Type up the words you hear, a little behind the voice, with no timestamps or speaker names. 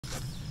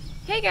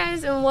Hey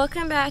guys, and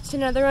welcome back to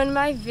another one of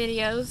my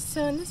videos.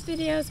 So in this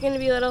video is going to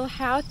be a little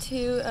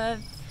how-to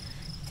of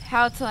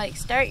how to like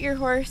start your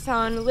horse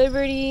on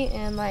Liberty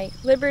and like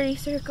Liberty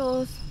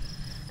circles.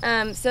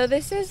 So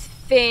this is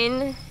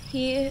Finn.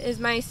 He is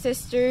my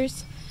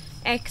sister's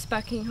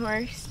ex-bucking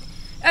horse.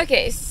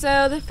 Okay,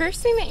 so the first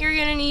thing that you're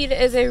going to need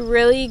is a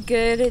really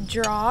good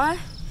draw.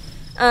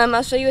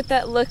 I'll show you what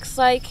that looks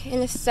like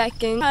in a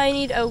second. I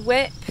need a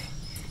whip,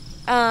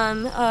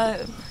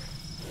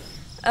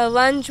 a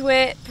lunge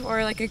whip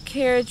or like a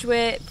carriage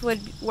whip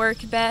would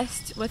work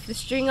best with the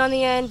string on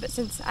the end, but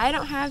since I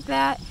don't have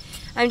that,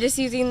 I'm just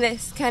using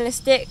this kind of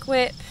stick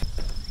whip.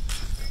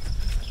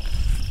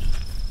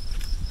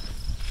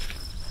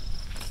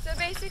 So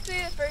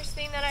basically the first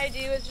thing that I do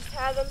is just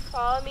have them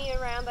follow me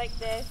around like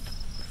this.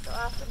 So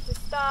I'll ask them to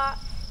stop,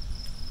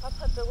 I'll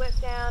put the whip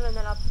down, and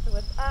then I'll put the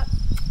whip up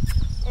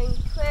and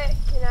click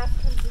and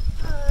ask them to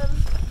come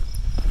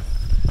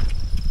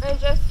and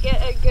just get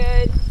a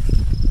good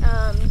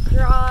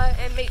draw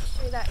and make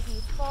sure that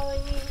he's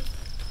following me,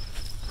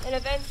 and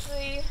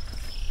eventually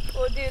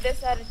we'll do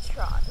this at a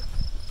trot.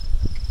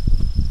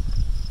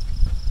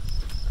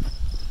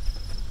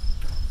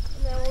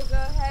 And then we'll go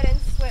ahead and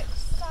switch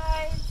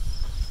sides.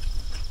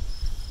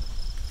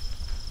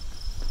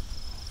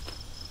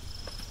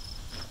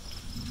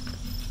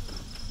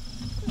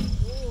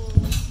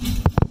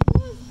 That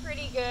was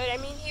pretty good. I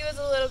mean, he was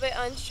a little bit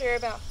unsure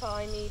about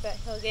following me, but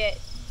he'll get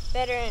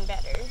better and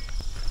better.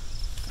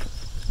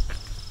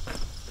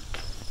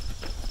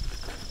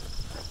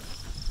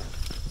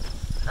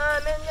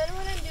 And then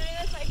when I'm doing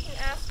this, I can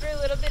ask for a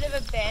little bit of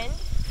a bend.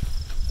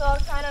 So I'll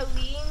kind of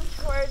lean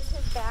towards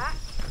his back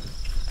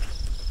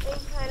and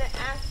kind of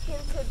ask him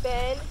to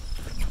bend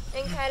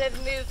and kind of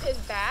move his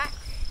back.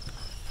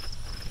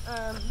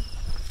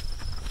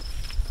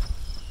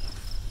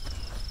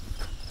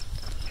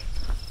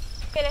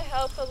 It's going to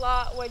help a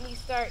lot when you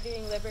start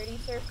doing Liberty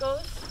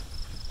circles.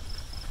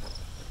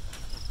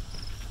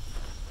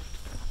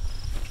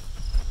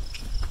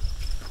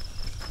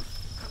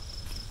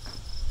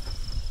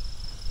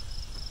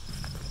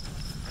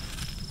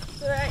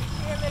 So right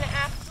here, I'm going to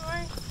ask for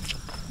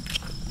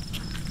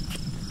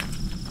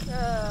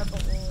double.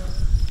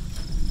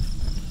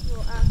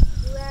 We'll ask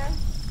left.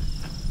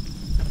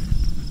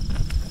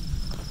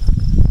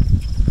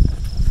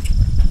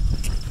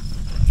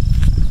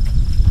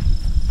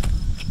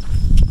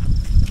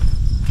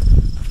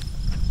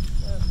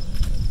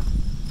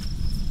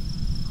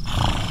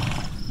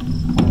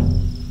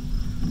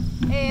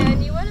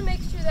 And you want to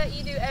make sure that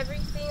you do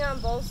everything on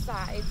both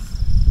sides.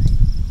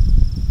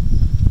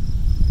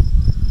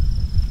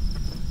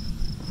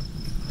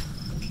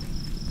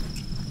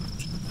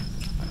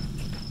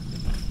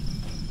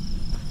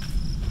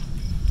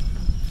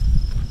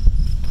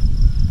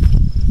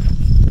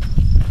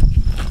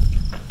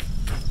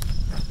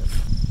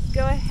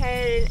 Go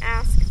ahead and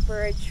ask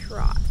for a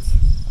trot.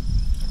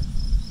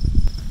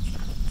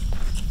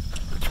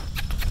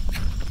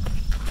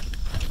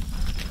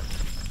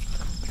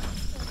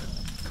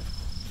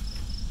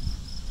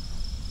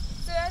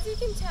 So as you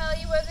can tell,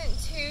 he wasn't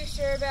too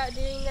sure about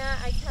doing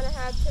that. I kind of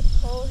had to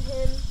pull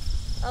him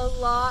a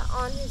lot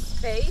on his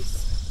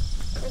face.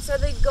 And so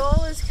the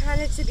goal is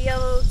kind of to be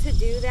able to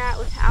do that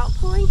without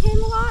pulling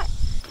him a lot.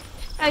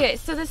 Okay,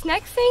 so this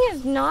next thing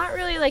is not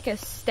really like a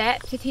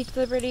step to teach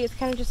Liberty. It's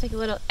kind of just like a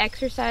little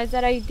exercise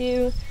that I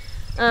do.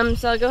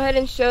 So I'll go ahead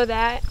and show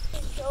that.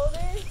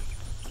 Shoulders,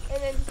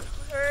 and then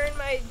turn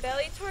my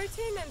belly towards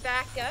him and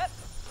back up.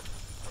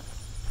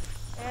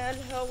 And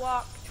he'll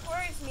walk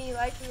towards me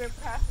like we were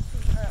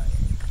practicing earlier.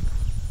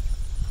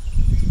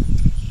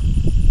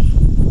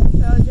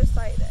 So just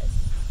like this.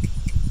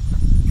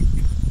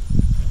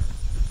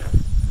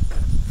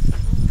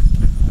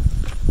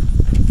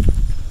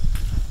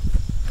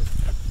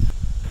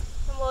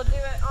 We'll do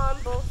it on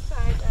both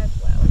sides as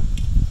well.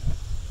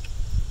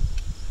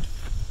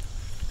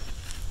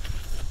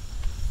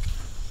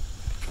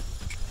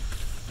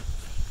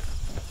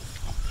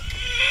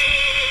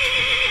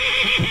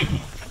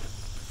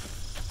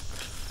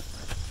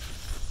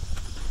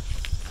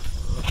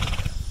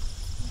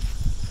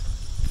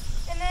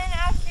 And then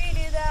after you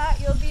do that,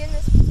 you'll be in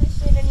this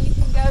position and you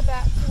can go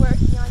back to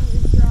working on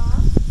your draw.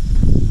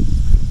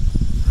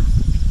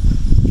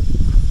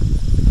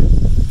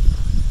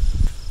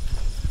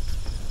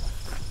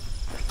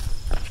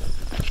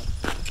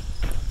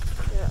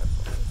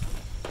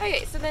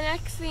 Okay, so the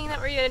next thing that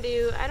we're going to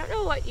do, I don't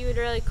know what you would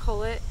really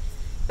call it,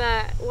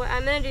 but what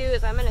I'm going to do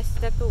is I'm going to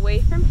step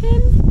away from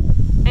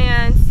him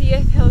and see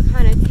if he'll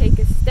kind of take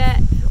a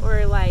step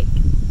or like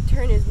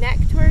turn his neck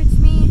towards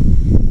me,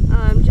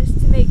 just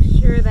to make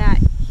sure that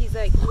he's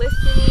like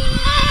listening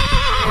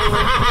and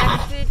we're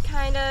connected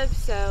kind of,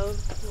 so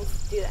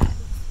let's do that.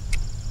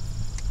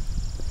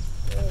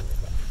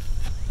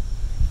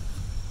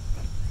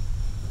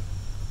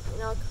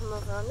 And I'll come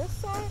over on this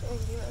side and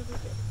do it over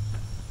here.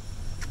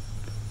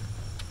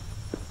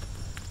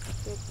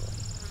 Good boy.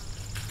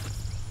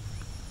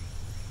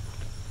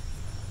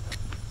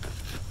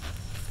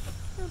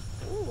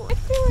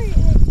 Next thing we're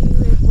going to do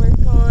is work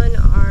on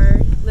our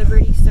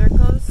Liberty circle.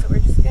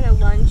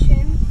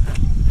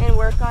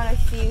 on a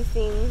few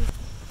things.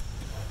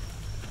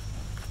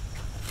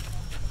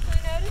 So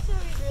notice how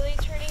he's really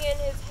turning in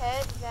his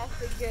head.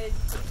 That's a good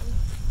thing.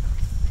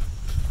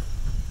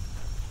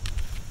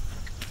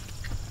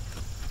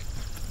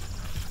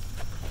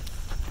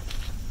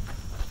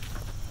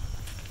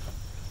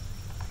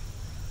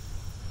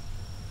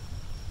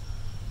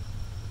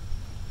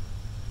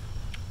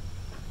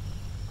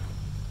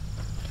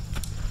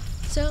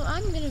 So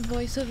I'm going to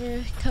voice over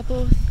a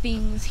couple of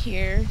things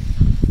here.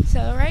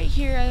 So right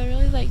here, I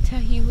really liked how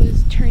he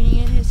was turning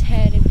in his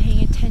head and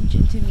paying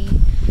attention to me.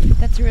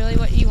 That's really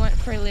what you want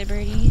for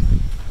Liberty,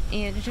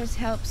 and it just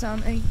helps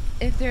them.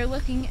 If they're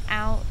looking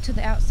out to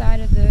the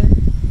outside of the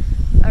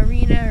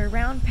arena or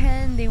round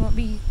pen, they won't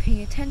be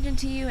paying attention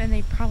to you, and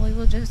they probably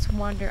will just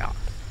wander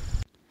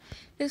off.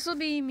 This will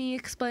be me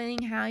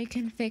explaining how you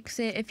can fix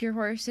it if your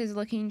horse is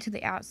looking to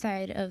the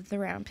outside of the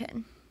round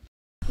pen.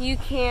 You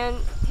can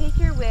take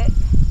your whip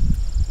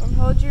and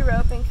hold your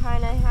rope and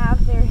kind of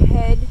have their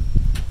head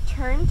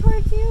turn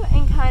towards you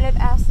and kind of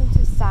ask them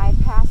to side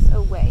pass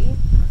away.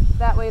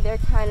 That way they're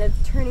kind of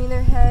turning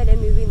their head and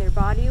moving their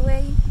body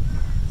away,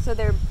 so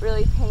they're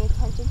really paying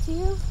attention to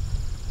you.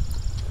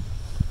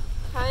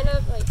 Kind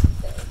of like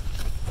this.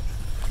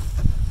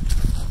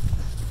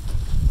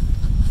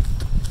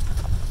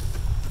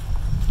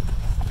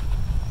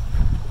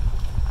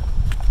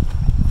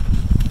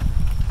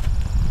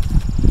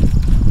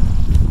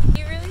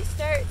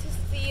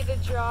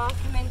 Draw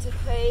come into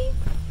play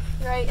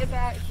right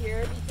about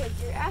here, because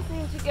you're asking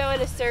them to go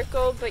in a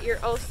circle, but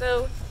you're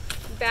also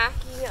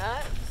backing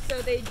up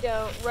so they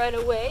don't run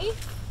away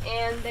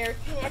and they're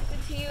connected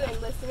to you and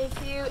listening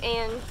to you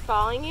and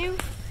following you.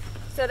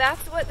 So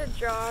that's what the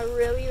draw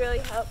really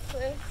helps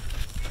with,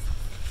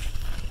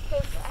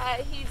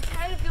 because he's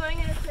kind of going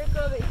in a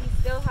circle, but he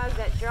still has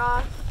that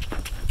draw,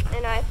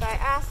 and if I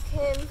ask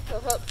him, he'll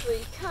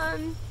hopefully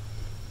come.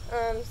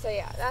 So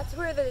yeah, that's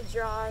where the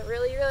draw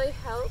really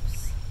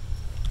helps.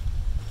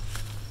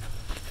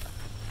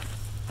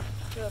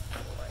 Good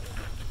boy.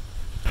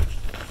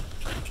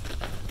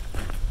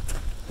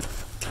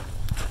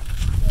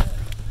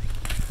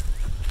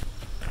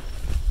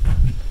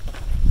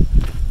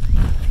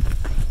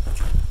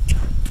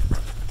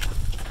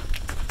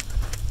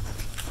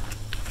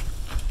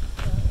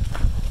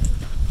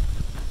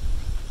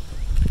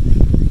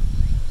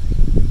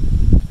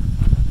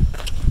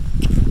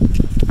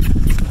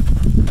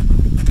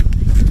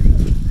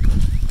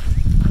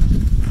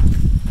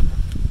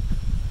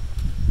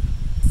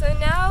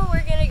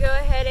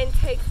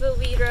 Take the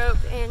lead rope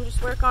and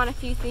just work on a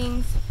few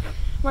things.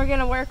 We're going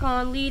to work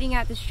on leading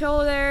at the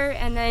shoulder,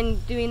 and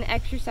then doing the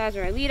exercise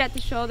where I lead at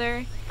the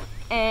shoulder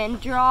and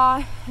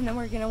draw, and then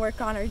we're going to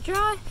work on our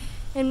draw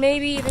and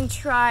maybe even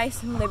try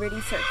some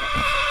Liberty circles.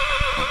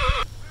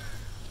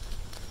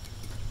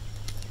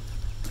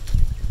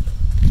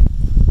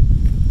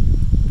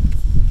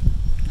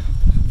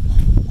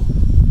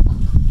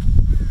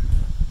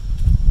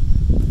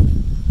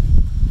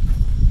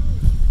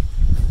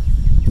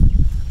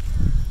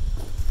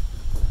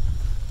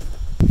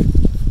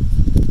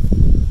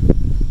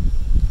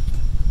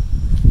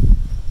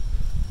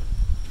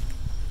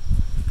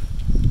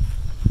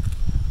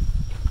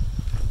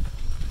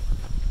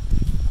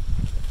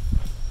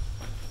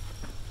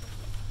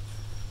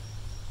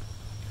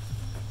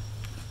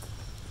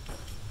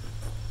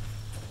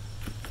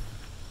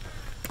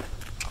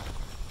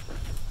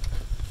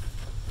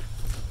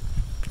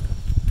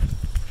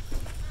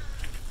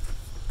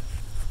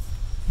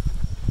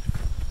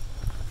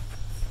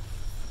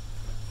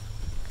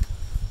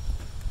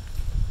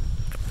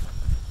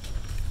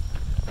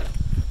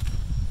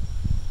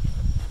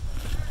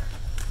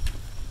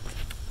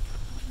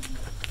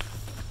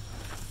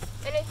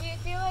 And if you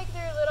feel like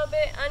they're a little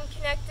bit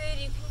unconnected,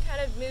 you can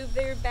kind of move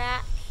their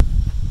back.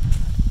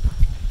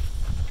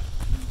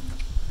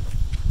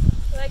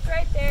 Like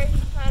right there, he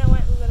kind of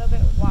went a little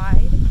bit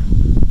wide.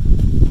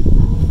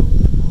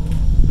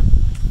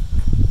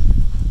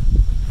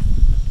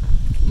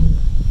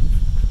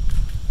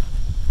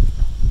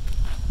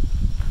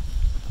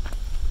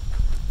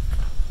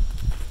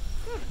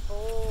 Good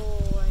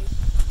boy.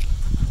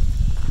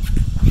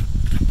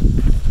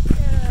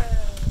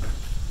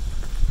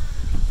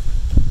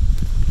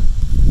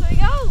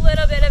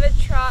 Little bit of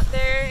a trot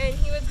there, and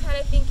he was kind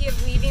of thinking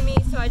of leaving me,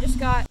 so I just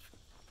got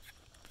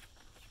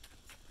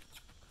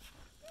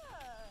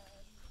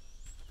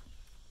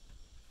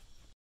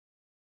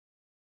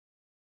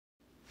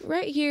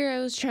Right here, I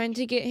was trying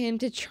to get him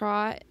to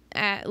trot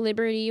at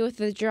Liberty with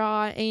the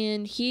draw,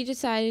 and he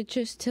decided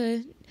just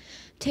to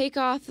take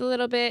off a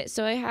little bit,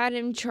 so I had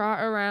him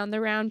trot around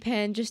the round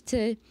pen just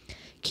to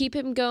keep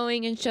him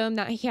going and show him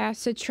that he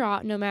has to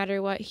trot no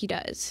matter what he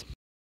does.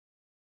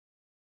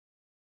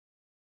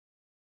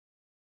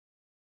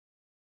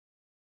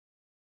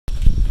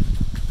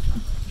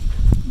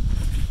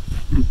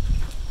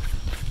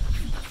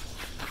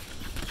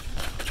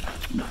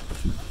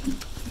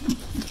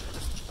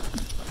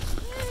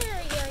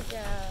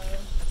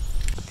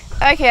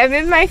 Okay, I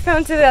moved my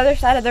phone to the other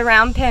side of the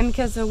round pen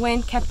because the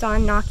wind kept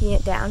on knocking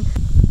it down.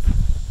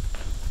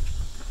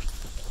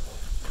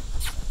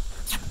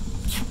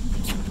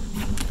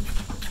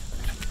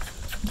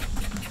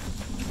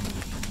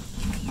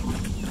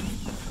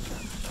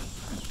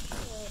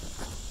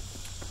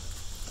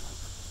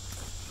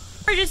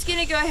 We're just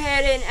gonna go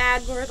ahead and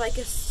add more like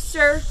a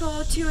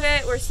circle to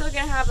it. We're still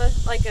gonna have a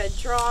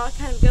draw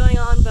kind of going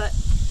on, but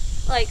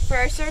like for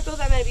our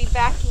circles, I'm gonna be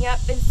backing up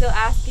and still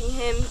asking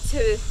him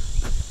to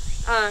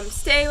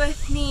stay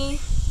with me.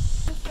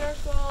 A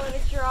circle and a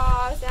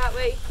draw, that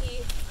way he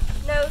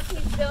knows he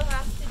still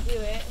has to do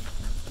it.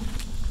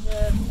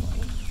 Good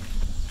boy.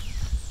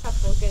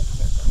 Couple good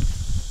circles.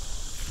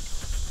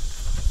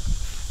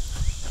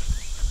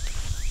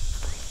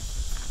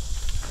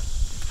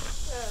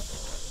 Good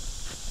boy.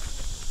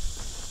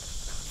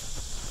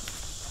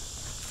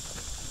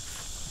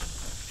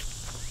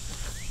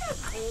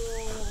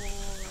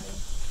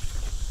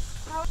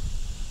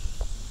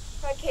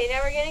 Okay, now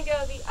we're going to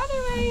go the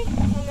other way,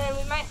 and then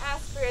we might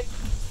ask for a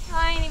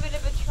tiny bit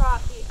of a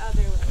trot the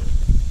other way.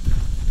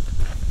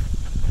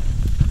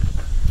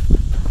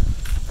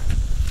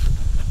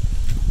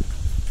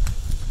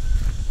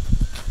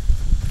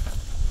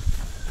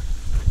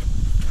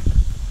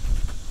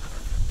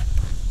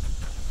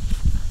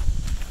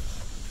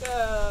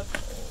 Good boy.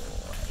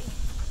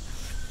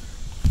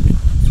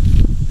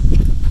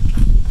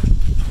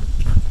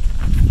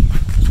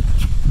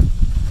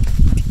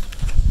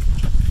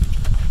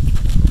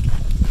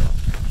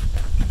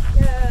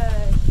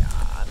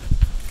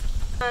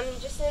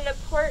 Just an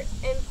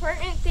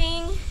important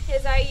thing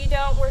is that you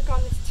don't work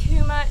on this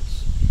too much.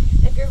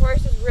 If your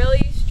horse is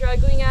really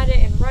struggling at it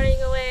and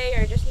running away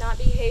or just not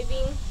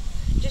behaving,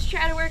 just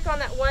try to work on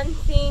that one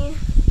thing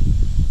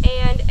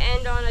and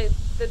end on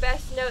the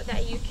best note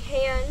that you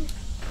can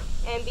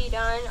and be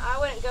done. I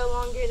wouldn't go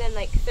longer than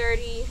like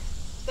 30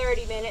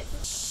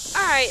 minutes.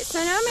 Alright, so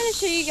now I'm going to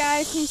show you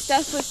guys some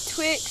stuff with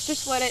Twix,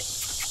 just what it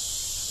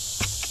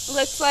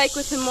looks like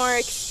with a more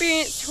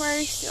experienced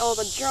horse, all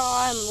the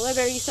draw and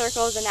liberty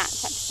circles and that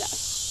type of stuff.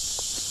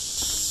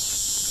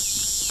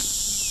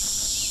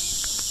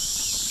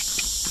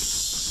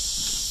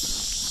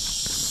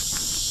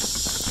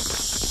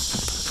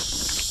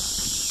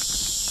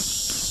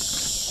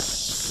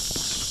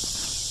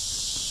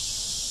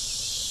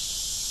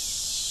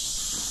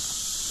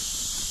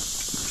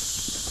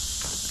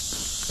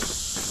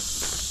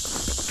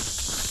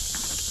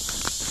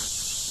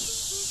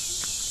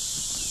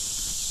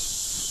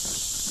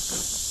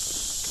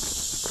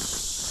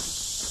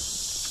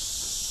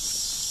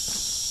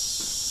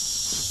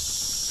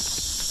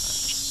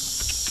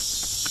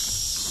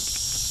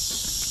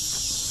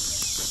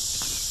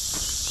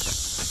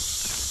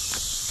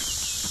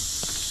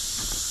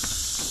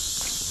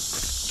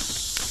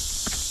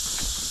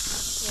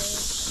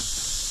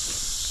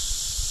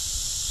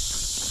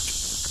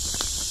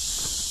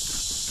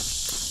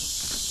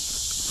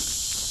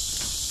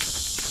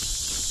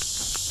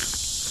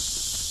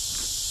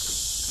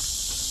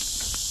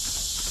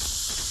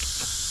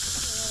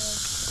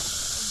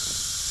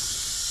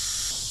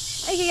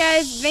 Okay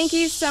guys, thank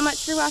you so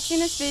much for watching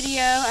this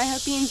video. I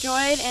hope you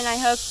enjoyed, and I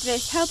hope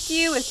this helped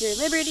you with your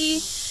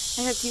liberty.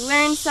 I hope you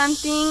learned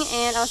something,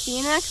 and I'll see you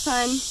in the next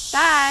one.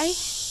 Bye!